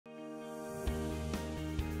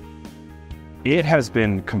It has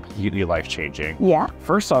been completely life-changing. Yeah.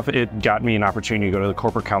 First off, it got me an opportunity to go to the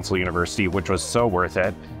Corporate Counsel University, which was so worth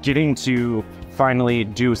it. Getting to finally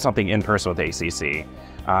do something in person with ACC,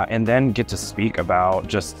 and then get to speak about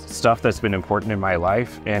just stuff that's been important in my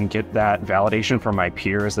life and get that validation from my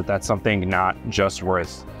peers that that's something not just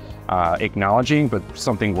worth acknowledging, but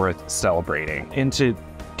something worth celebrating. And to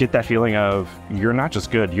get that feeling of, you're not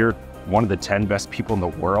just good, you're one of the 10 best people in the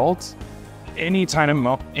world. Any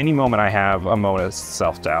moment I have a moment of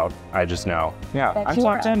self-doubt, I just know, yeah, I'm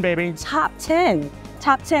top 10, baby. Top 10,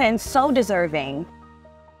 and so deserving.